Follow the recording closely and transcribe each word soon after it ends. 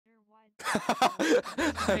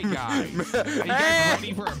Hey guys, are you guys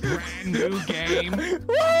ready for a brand new game?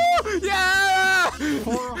 Woo! Yeah!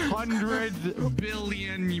 400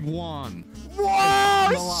 billion yuan.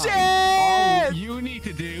 Whoa! Shit! All you need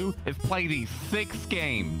to do is play these 6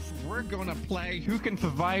 games. We're gonna play who can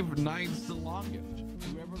survive knives the longest.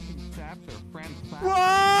 Whoever can stab their friends fast.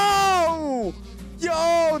 Whoa!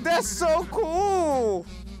 Yo, that's so cool!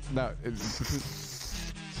 No, it's...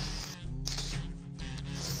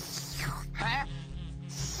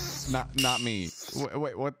 Not me.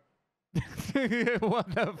 Wait, what? What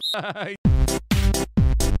the fuck?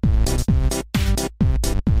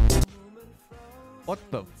 What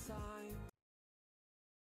the?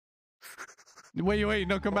 Wait,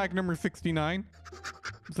 no, come back, number 69.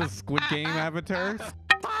 It's a Squid Game avatar.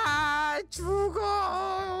 다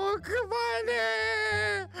죽어!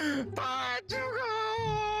 그만해! 다 죽어!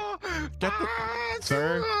 Get the,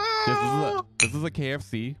 sir, this is a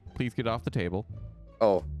KFC. Please get off the table.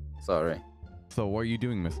 Oh, sorry. So what are you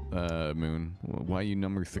doing, Miss Moon? Why are you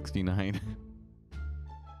number 69?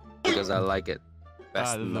 Because I like it.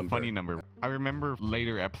 Best This is number. a funny number. I remember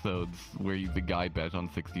later episodes where the guy bet on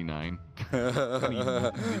 69.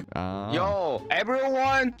 Yo,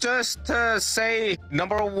 everyone just say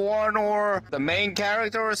number 1 or the main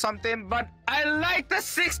character or something, but I like the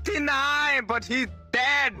 69, but he's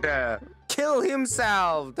dead. Kill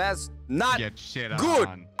himself. That's not Get shit good.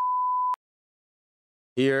 on.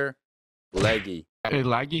 Here, laggy.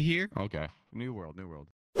 Laggy here? Okay. New world.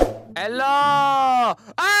 Hello!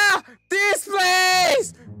 Ah! This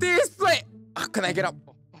place! This place! Ah, can I get up?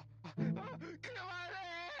 What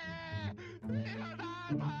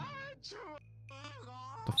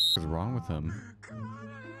the f is wrong with him?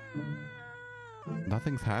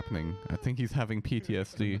 Nothing's happening. I think he's having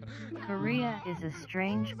PTSD. Korea is a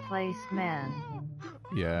strange place, man.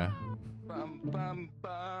 Yeah.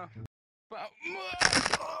 Are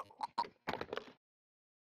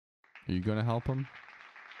you gonna help him?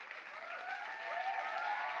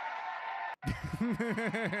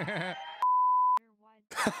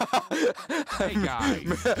 Hey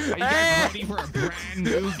guys, are you guys ready for a brand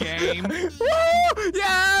new game? Woo!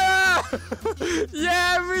 Yeah!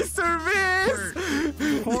 Yeah, Mr.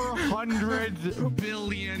 Beast! 400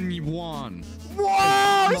 billion yuan.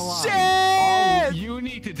 Whoa, shit! All you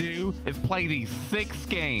need to do is play these 6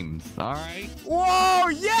 games, alright? Whoa,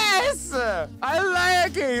 yes! I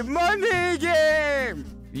like it! Money game!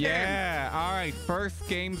 Yeah, alright, first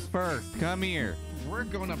games first. Come here. We're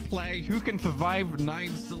gonna play who can survive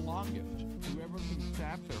knives the longest. Whoever can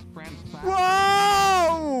stab their friends fast.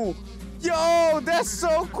 Whoa! Yo, that's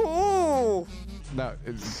so cool! No,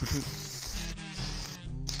 it's...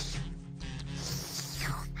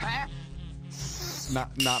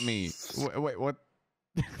 Not me. Wait, what?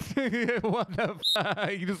 What the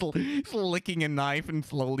fuck? You just licking a knife and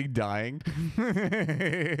slowly dying.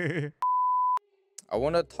 I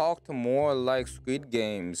want to talk to more like Squid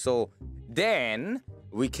Game, so then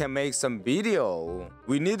we can make some video.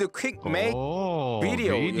 We need a quick make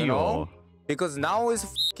video, you know? Because now it's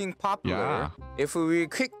fucking popular. Yeah. If we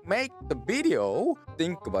quick make the video,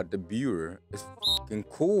 think about the viewer. It's fucking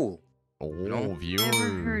cool. Oh, know? viewers.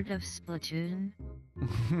 Ever heard of Splatoon?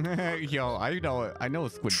 Yo, I know a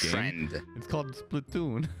Squid Game. Trend. It's called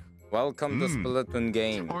Splatoon. Welcome to Splatoon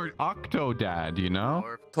game. Or Octodad, you know?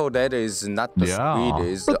 So that is not the squid,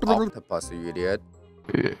 it's the octopus, you idiot.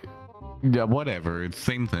 Yeah, whatever. It's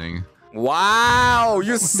same thing. Wow,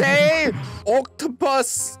 you say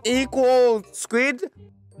octopus equal squid?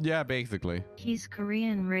 Yeah, basically. He's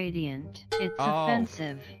Korean radiant. It's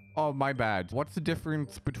offensive. Oh, my bad. What's the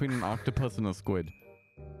difference between an octopus and a squid?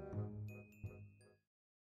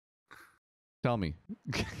 Tell me.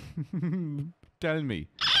 Tell me.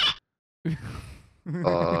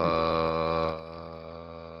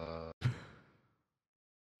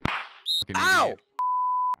 Ow!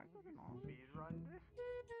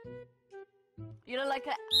 You look like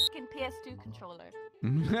a fucking PS2 controller.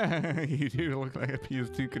 You do look like a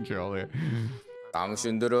PS2 controller.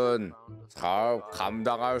 당신들은 잘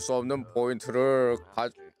감당할 수 없는 포인트를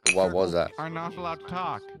What was that? Are not allowed to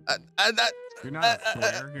talk. That You're not a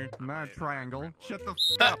square. You're not a triangle. Shut the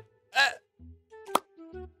f up.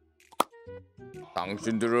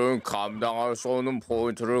 당신들은 감당할 수 없는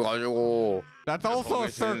포인트를 가지고 That's also a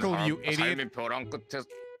circle, you idiot. 삶의 벼랑 끝에.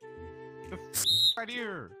 Right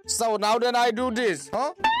here. So now that I do this,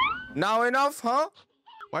 huh? Now enough, huh?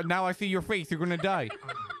 What? Now I see your face. You're gonna die.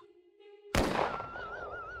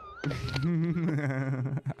 Oh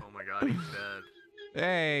my god, he's dead.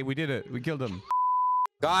 Hey, we did it. We killed him.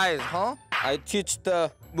 Guys, huh? I teach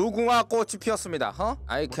the 무궁화 꽃이 피었습니다, huh?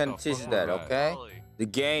 I can teach that, okay? The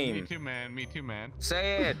Me game. too, man. Me too, man.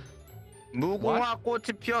 Say it. 무궁화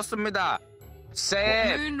꽃이 피었습니다.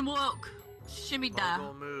 Say it. Moonwalk. Shimida.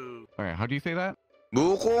 Mongol move. Alright, how do you say that?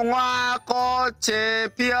 무궁화 꽃이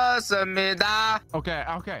피었습니다. Okay,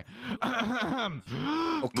 okay.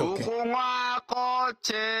 무궁화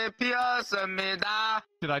꽃이 피었습니다.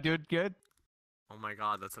 Did I do it good? Oh my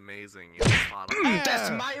god, that's amazing. You're spot on. That's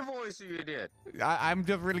my voice, you idiot. I'm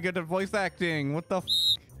just really good at voice acting. What the f?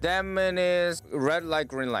 That means red light,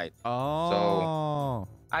 green light. Oh.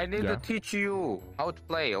 I need Yeah. to teach you how to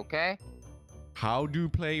play, okay? How do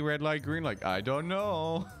play red light, green light? I don't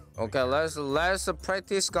know. Okay, let's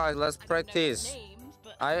practice, guys. Let's practice.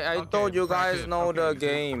 I Okay, thought you guys practice. know Okay, the okay.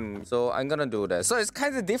 game, so I'm gonna do that. So it's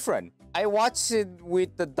kind of different. I watched it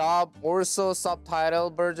with the dub, also subtitle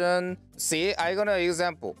version. See, I gonna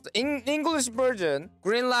example. In English version,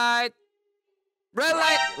 green light, red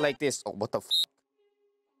light, like this. Oh, what the f?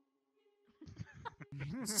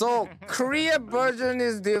 So Korea version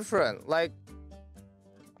is different. Like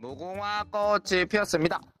무궁화 꽃이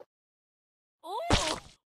피었습니다. Oh.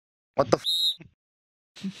 What the f?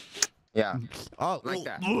 Yeah. Oh, Like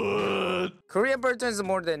that. Korean version is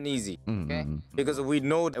more than easy, okay? Because we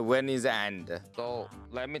know when is end. So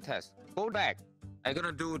let me test. Go back. I'm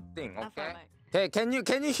gonna do thing, okay? Okay, can you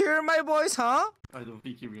hear my voice, huh? I don't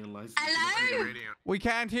think he realized. Hello. Radio. we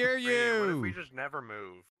can't hear What if we you. just never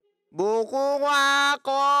move? 무궁화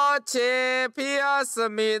꽃이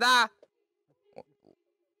피었습니다.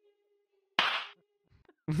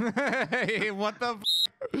 Hey, what the f?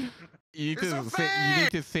 You need, You're to so say, you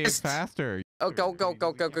need to say it fast. faster. Okay,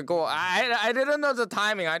 go. I didn't know the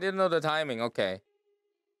timing. Okay.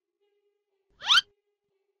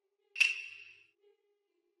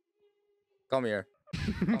 Come here.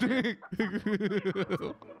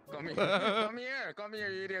 Come here,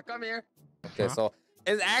 you idiot. Come here. Okay, so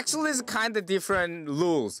it actually is kind of different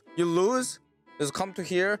rules. You lose, just come to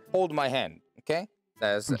here, hold my hand. Okay?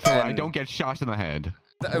 That's So I don't get shot in the head.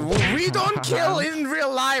 we don't kill in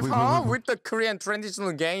real life, huh? Wait. With the Korean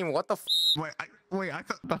traditional game. What the f? Wait, I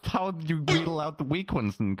thought that's how you wheedle out the weak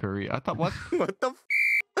ones in Korea. I thought what? What the f?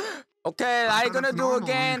 Okay, I I thought gonna it's do normal in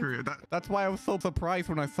again. Korea. That's why I was so surprised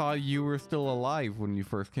when I saw you were still alive when you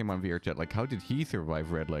first came on VRchat. Like, how did he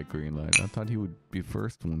survive red light, green light? I thought he would be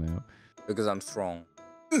first one out. Because I'm strong.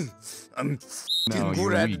 I'm No, good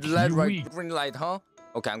you're at weak. red, You're right, weak. green light, huh?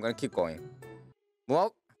 Okay, I'm gonna keep going.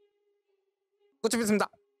 Well, 꽃이 피었습니다.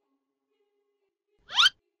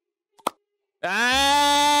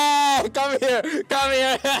 Ah, come here.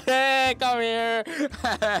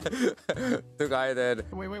 The guy did.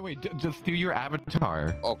 Wait. Just do your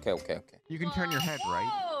avatar. Okay. You can turn your head, right?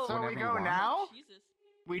 Whoa. So we Whenever you go want. now? Jesus.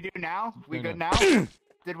 We do now? We No, good no. now?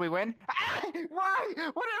 Did we win? Why?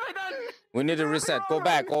 What have I done? We need to reset. Go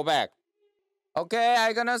back. Okay,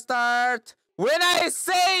 I'm gonna start. When I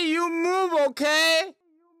say you move, okay?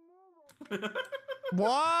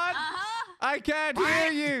 What? Uh-huh. I can't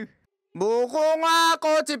hear you. 무궁화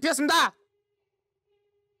꽃이 피었습니다.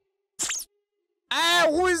 Hey,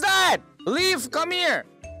 who is that? Leaf, come here.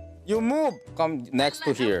 You move. Come next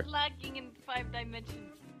to here. Lagging in 5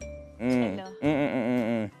 dimensions.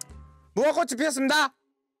 무궁화 꽃이 피었습니다.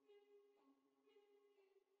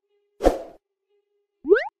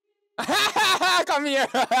 Come here.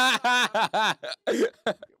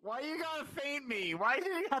 Why you gotta faint me? Why did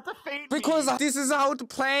you have to faint me? Because this is how to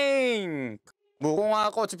play. 무궁화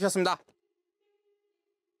꽃이 피었습니다.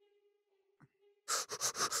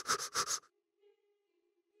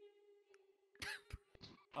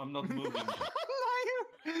 I'm not moving.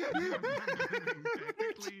 Technically,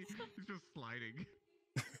 it's just sliding.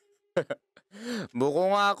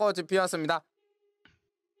 무궁화 꽃이 피었습니다.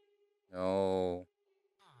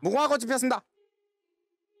 무궁화 꽃이 피었습니다.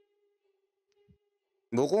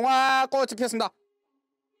 무궁화 꽃이 피었습니다.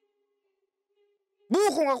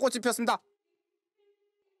 무궁화 꽃이 피었습니다.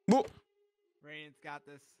 Radiant's got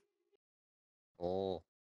this. 오.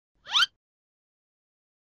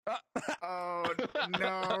 Oh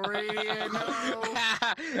no, Radiant, no.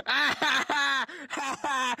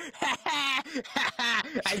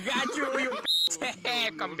 I got you, you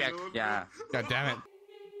come back. Yeah. God damn it.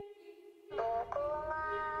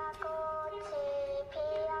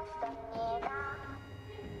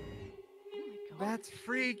 That's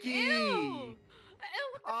freaky. Ew.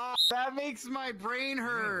 Oh, that makes my brain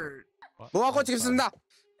hurt. 무궁화 꽃이 피었습니다.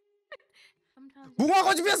 Sometimes 무궁화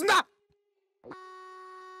꽃이 피었습니다.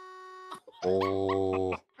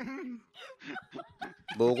 오.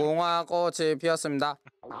 무궁화 꽃이 피었습니다.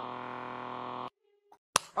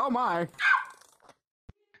 Oh my.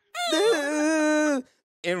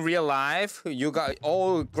 in real life, you got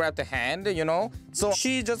all grab the hand, you know. So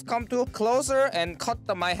she just come to closer and cut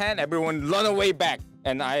my hand. Everyone run away back,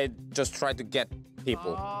 and I just try to get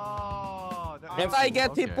people. Oh, If I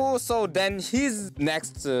get people, so then he's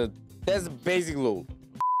next. That's the basic rule.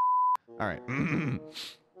 All right.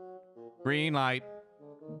 Green light.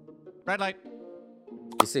 Red light.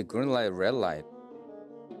 Is it green light, red light?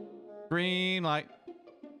 Green light.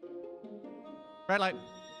 Red light.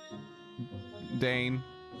 Dane.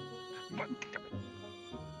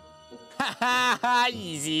 Haha,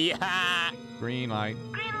 easy. Green light.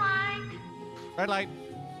 Green light. Red light.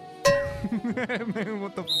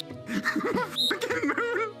 What the f?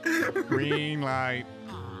 Green light.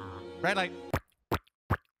 Red light.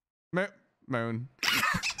 Moon.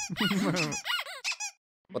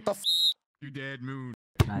 What the f? You dead, Moon.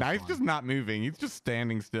 Now he's just not moving. He's just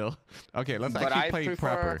standing still. Okay, let's actually play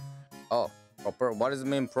proper. Oh, proper. What does it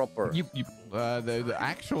mean proper? The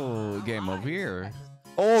actual game over here.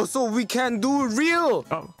 Oh, so we can do real.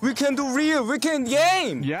 Oh. We can do real. We can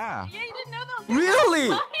game. Yeah. Yeah, you didn't know that. Really?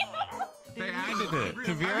 They added it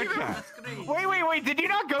to VRchat. Wait, did you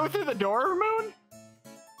not go through the door, Moon?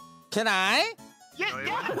 Can I? Yes, No, it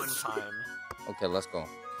yes! went one time. Okay, let's go.